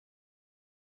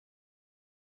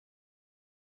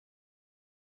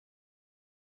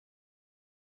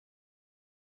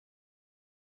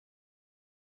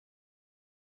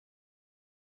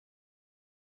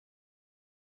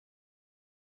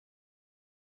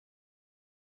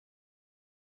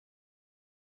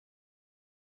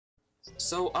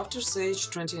So after Sage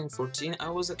 2014,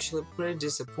 I was actually pretty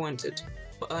disappointed.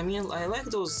 I mean, I like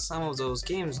some of those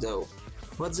games though,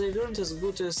 but they weren't as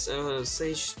good as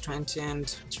Sage 20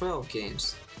 and 12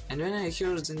 games. And when I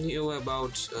heard the news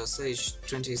about Sage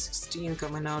 2016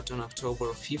 coming out on October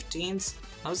 15th,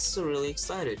 I was really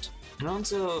excited. And on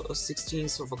the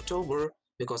 16th of October,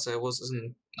 because I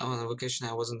wasn't on a vacation,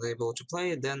 I wasn't able to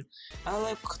play it then, I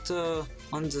looked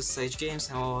on the Sage games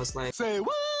and I was like, Say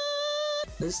what?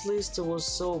 This list was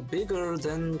so bigger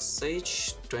than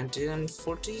Sage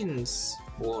 2014's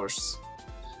wars.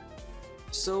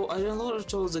 So I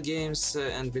downloaded all the games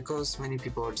and because many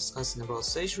people are discussing about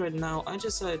Sage right now, I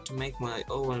decided to make my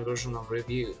own version of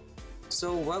review.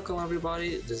 So welcome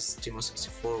everybody, this is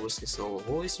Timo64 with his old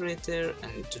voice right there,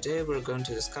 and today we're going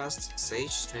to discuss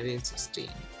Sage 2016.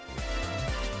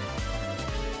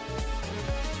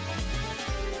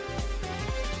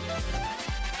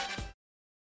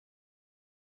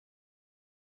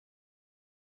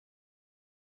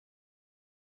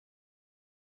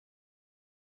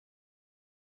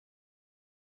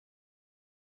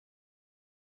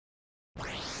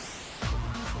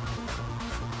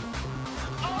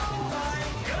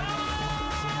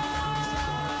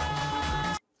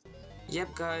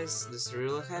 Yep guys, this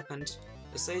really happened.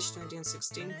 The Sage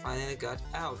 2016 finally got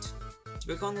out. To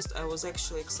be honest, I was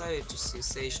actually excited to see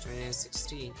Sage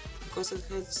 2016 because it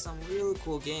had some really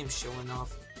cool games showing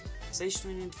off. Sage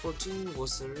 2014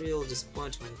 was a real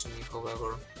disappointment to me,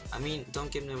 however. I mean, don't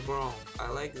get me wrong,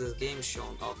 I like the games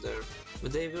shown off there,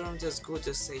 but they weren't as good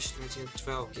as Sage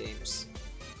 2012 games.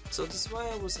 So that's why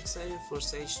I was excited for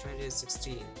Sage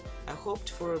 2016. I hoped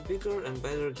for a bigger and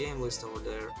better game list over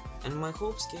there, and my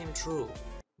hopes came true.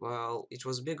 Well, it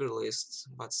was a bigger list,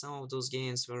 but some of those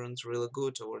games weren't really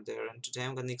good over there, and today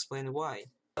I'm gonna explain why.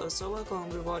 So welcome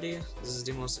everybody, this is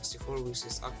Demo64 with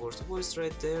his awkward voice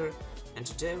right there, and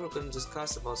today we're gonna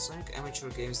discuss about Sonic Amateur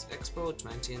Games Expo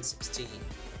 2016.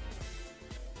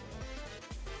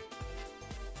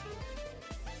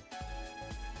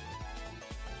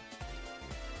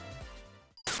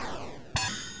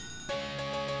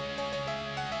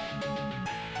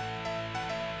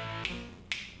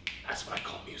 That's what I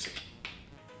call music.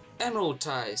 Emerald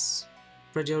Ties.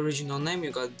 Pretty original name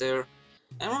you got there.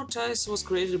 Emerald Ties was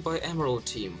created by Emerald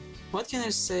Team. What can I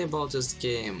say about this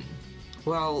game?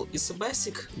 Well, it's a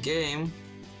basic game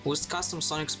with custom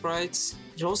Sonic sprites.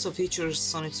 It also features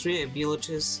Sonic 3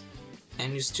 abilities,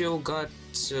 and you still got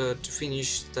to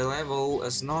finish the level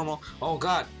as normal. Oh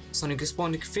god, Sonic is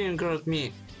pointing finger at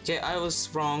me. Okay, I was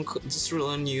wrong, this is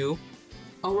really new.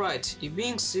 Alright, if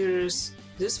being serious,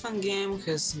 this fun game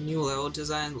has new level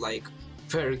design, like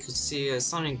where you could see a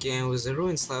Sonic game with a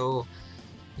Ruins level,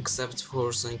 except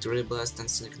for Sonic 3 Blast and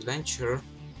Sonic Adventure.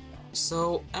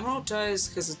 So Emerald Ties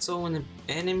has its own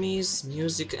enemies,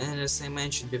 music, and as I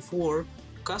mentioned before,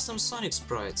 custom Sonic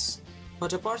sprites.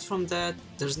 But apart from that,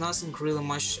 there's nothing really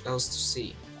much else to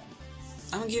see.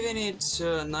 I'm giving it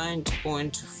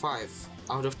 9.5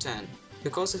 out of 10,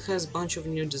 because it has a bunch of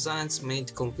new designs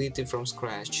made completely from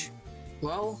scratch.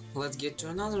 Well, let's get to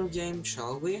another game,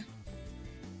 shall we?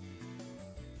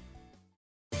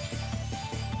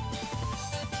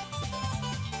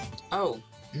 Oh,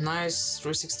 nice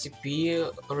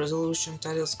 360p resolution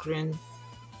title screen.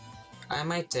 I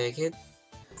might take it.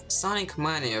 Sonic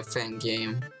Mania fan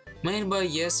game, made by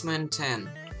YesMan 10.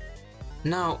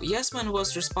 Now, YesMan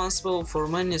was responsible for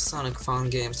many Sonic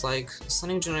fan games like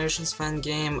Sonic Generations fan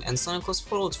game and Sonic Lost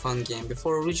World fan game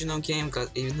before original game got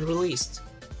even released.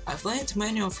 I played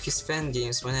many of his fan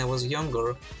games when I was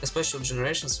younger, especially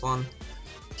Generations one.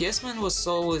 YesMan was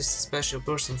always a special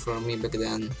person for me back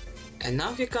then. And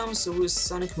now he comes with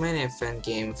Sonic Mania fan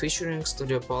game featuring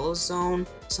Studio Apollo Zone,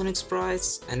 Sonic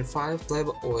sprites, and 5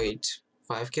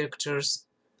 characters.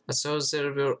 I saw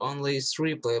there were only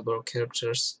 3 playable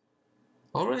characters.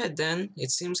 Alright then, it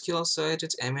seems he also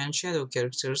added Amy and Shadow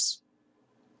characters.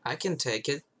 I can take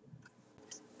it.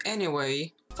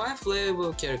 Anyway, 5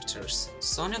 playable characters: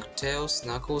 Sonic, Tails,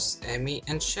 Knuckles, Amy,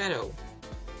 and Shadow.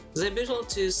 The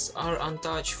abilities are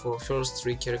untouched for first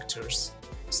 3 characters.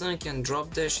 Sonic can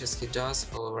drop dash as he does,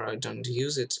 however I don't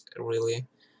use it really.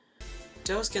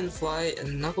 Tails can fly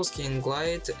and Knuckles can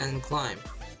glide and climb.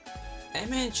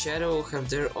 Amy and Shadow have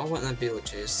their own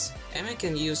abilities. Amy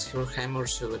can use her hammer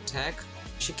to attack.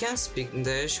 She can't speed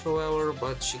dash however,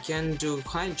 but she can do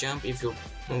high jump if you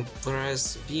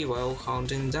press B while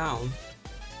holding down.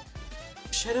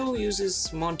 Shadow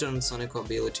uses modern Sonic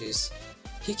abilities.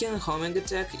 He can homing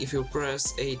attack if you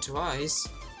press A twice,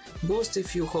 boost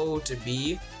if you hold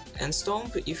B, and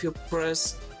stomp if you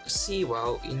press C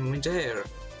while in midair.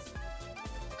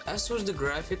 As for the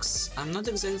graphics, I'm not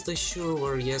exactly sure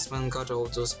where Yesman got all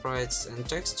those sprites and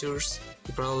textures.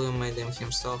 He probably made them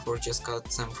himself or just got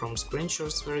them from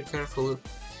screenshots very carefully,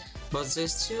 but they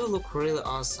still look really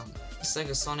awesome. It's like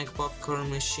a Sonic popcorn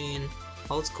machine,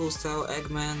 old school style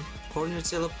Eggman, corner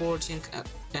teleporting,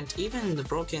 and even the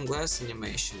broken glass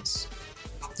animations.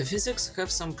 The physics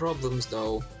have some problems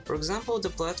though. For example, the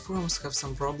platforms have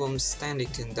some problems standing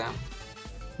in them.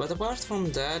 But apart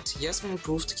from that, Yasmin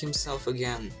proved himself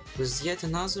again, with yet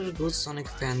another good Sonic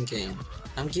fan game.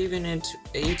 I'm giving it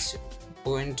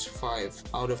 8.5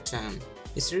 out of 10.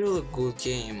 It's a really good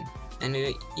game, and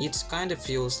it kinda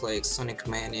feels like Sonic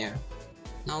Mania.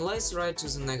 Now let's ride to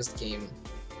the next game.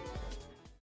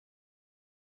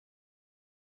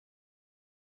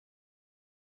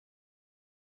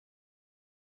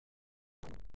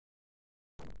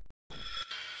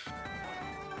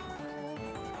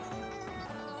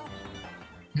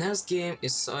 Next game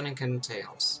is Sonic and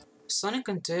Tails. Sonic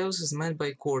and Tails is made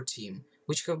by Core Team,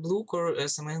 which have Blue Core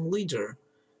as a main leader.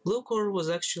 Blue Core was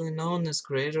actually known as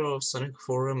creator of Sonic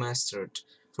 4 Remastered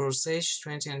for Sage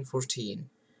 2014,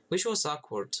 which was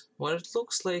awkward, but it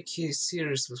looks like he's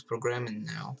serious with programming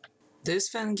now. This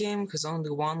fan game has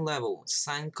only one level,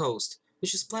 Sign Coast,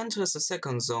 which is planned as a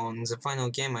second zone in the final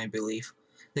game I believe.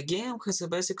 The game has a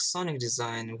basic Sonic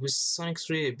design with Sonic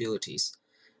 3 abilities.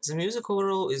 The music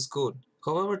overall is good,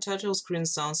 however title screen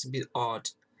sounds a bit odd.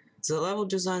 The level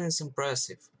design is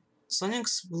impressive.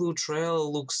 Sonic's Blue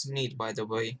Trail looks neat by the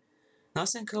way.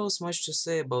 Nothing else much to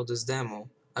say about this demo.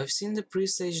 I've seen the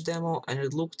pre-stage demo and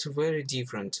it looked very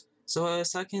different, so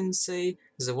as I can say,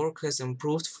 the work has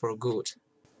improved for good.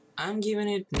 I'm giving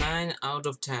it 9 out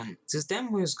of 10. This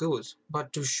demo is good,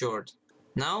 but too short.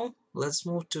 Now, let's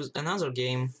move to another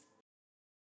game.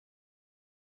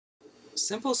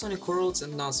 Simple Sonic Worlds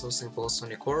and Not So Simple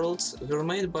Sonic Worlds were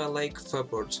made by Lake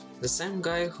Fepard, the same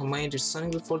guy who made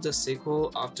Sonic Before the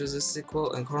sequel, After the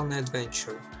sequel, and Chrono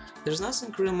Adventure. There's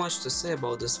nothing really much to say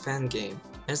about this fan game,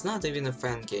 and it's not even a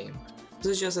fan game.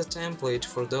 This is just a template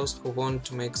for those who want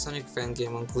to make Sonic fan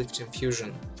game on Clifton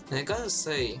Fusion. And I gotta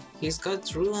say, he's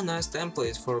got really nice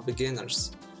template for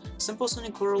beginners. Simple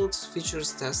Sonic Worlds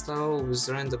features test level with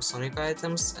random Sonic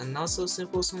items, and Not So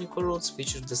Simple Sonic Worlds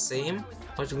features the same,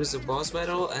 but with a boss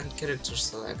battle and character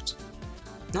select.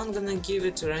 Not gonna give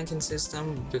it a ranking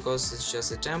system because it's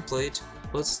just a template,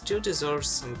 but still deserves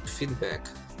some feedback.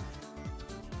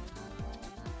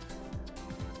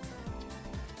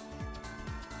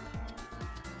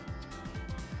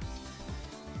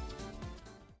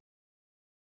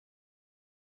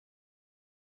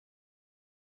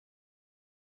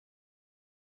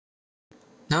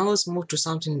 Now let's move to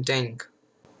something dank.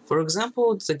 For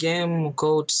example, the game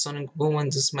called Sonic Boom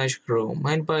and the Smash Crew,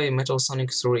 made by Metal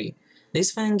Sonic 3.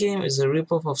 This fan game is a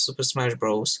ripoff of Super Smash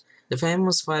Bros., the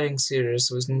famous fighting series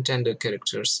with Nintendo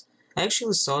characters. I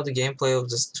actually saw the gameplay of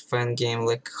this fan game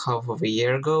like half of a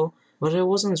year ago, but I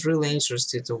wasn't really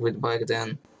interested in it back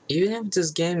then. Even if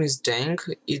this game is dank,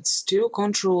 it still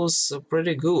controls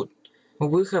pretty good.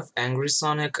 We have Angry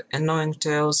Sonic, Annoying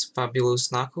Tails,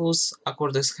 Fabulous Knuckles,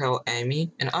 Awkward as Hell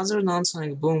Amy, and other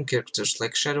non-Sonic Boom characters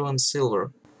like Shadow and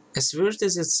Silver. As weird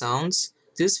as it sounds,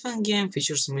 this fan game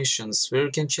features missions where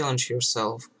you can challenge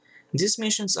yourself. These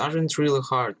missions aren't really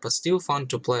hard, but still fun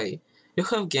to play. You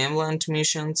have game-length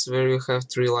missions where you have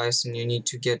 3 lives and you need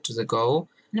to get to the goal,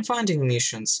 and fighting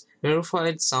missions where you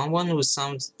fight someone with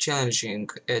some challenging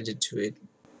added to it.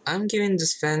 I'm giving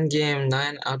this fan game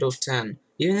 9 out of 10.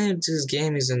 Even if this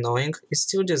game is annoying, it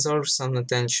still deserves some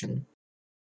attention.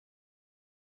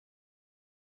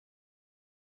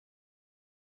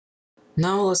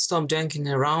 Now let's stop janking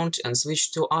around and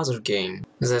switch to other game.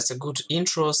 That's a good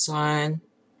intro sign.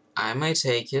 I may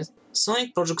take it.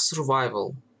 Sonic Project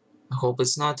Survival. I hope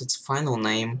it's not its final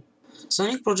name.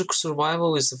 Sonic Project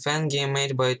Survival is a fan game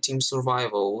made by Team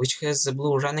Survival, which has the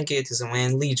Blue Renegade as a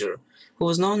main leader, who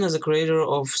was known as the creator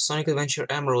of Sonic Adventure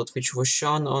Emerald, which was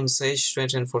shown on Sage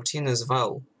 2014 as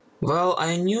well. Well,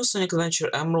 I knew Sonic Adventure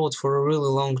Emerald for a really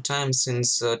long time,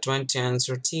 since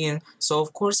 2013, so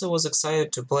of course I was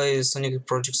excited to play Sonic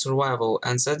Project Survival,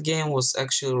 and that game was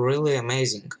actually really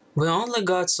amazing. We only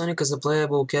got Sonic as a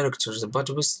playable character, but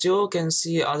we still can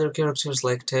see other characters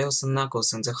like Tails and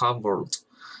Knuckles in the hub world.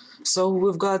 So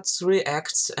we've got 3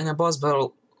 acts and a boss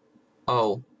battle.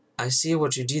 Oh, I see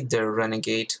what you did there,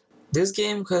 Renegade. This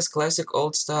game has classic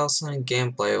old-style Sonic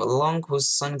gameplay along with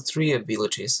Sonic 3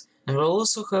 abilities, and will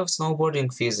also have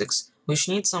snowboarding physics, which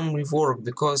needs some rework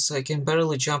because I can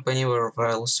barely jump anywhere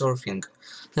while surfing.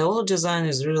 The level design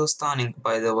is really stunning,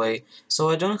 by the way, so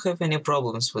I don't have any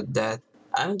problems with that.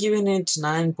 I'm giving it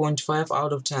 9.5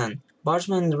 out of 10.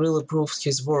 Bartman really proved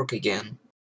his work again.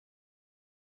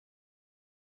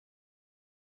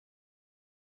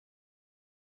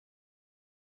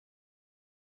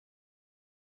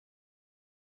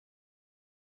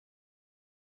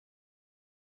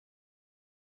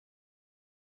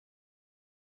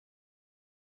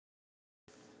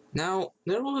 Now,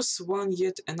 there was one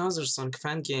yet another Sonic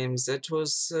fan game that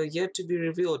was yet to be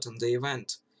revealed on the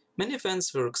event. Many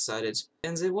fans were excited,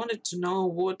 and they wanted to know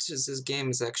what this game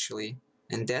is actually.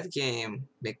 And that game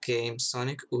became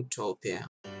Sonic Utopia.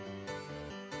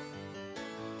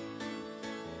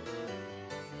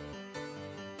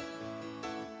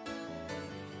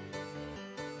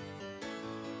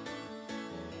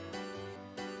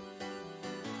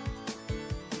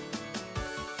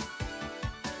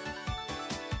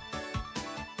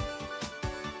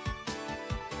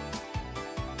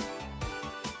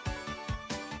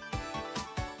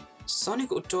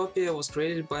 Sonic Utopia was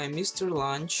created by Mr.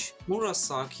 Lunch,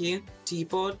 Murasaki,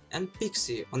 Teapot, and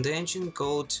Pixie on the engine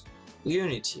called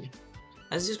Unity.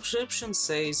 As the description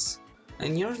says,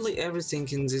 nearly everything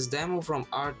in this demo from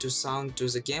art to sound to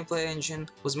the gameplay engine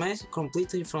was made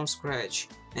completely from scratch.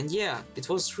 And yeah, it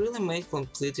was really made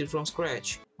completely from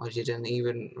scratch. I didn't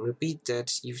even repeat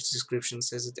that if the description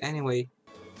says it anyway.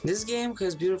 This game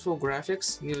has beautiful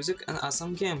graphics, music, and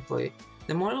awesome gameplay.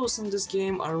 The models in this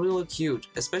game are really cute,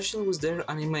 especially with their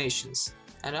animations.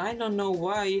 And I don't know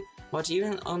why, but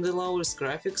even on the lowest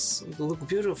graphics look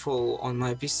beautiful on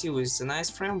my PC with a nice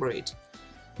frame rate.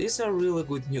 These are really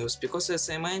good news, because as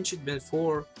I mentioned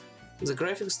before, the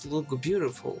graphics look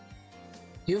beautiful.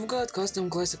 You've got custom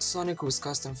classic Sonic with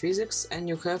custom physics, and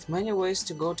you have many ways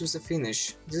to go to the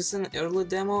finish. This is an early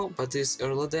demo, but this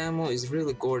early demo is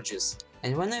really gorgeous.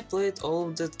 And when I played all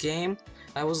of that game,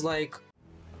 I was like,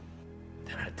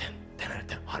 10 out of 10, 10 out of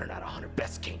 10, 100 out of 100,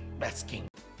 best game, best game.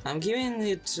 I'm giving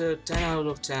it 10 out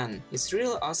of 10. It's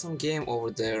really awesome game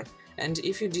over there, and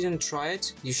if you didn't try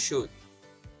it, you should.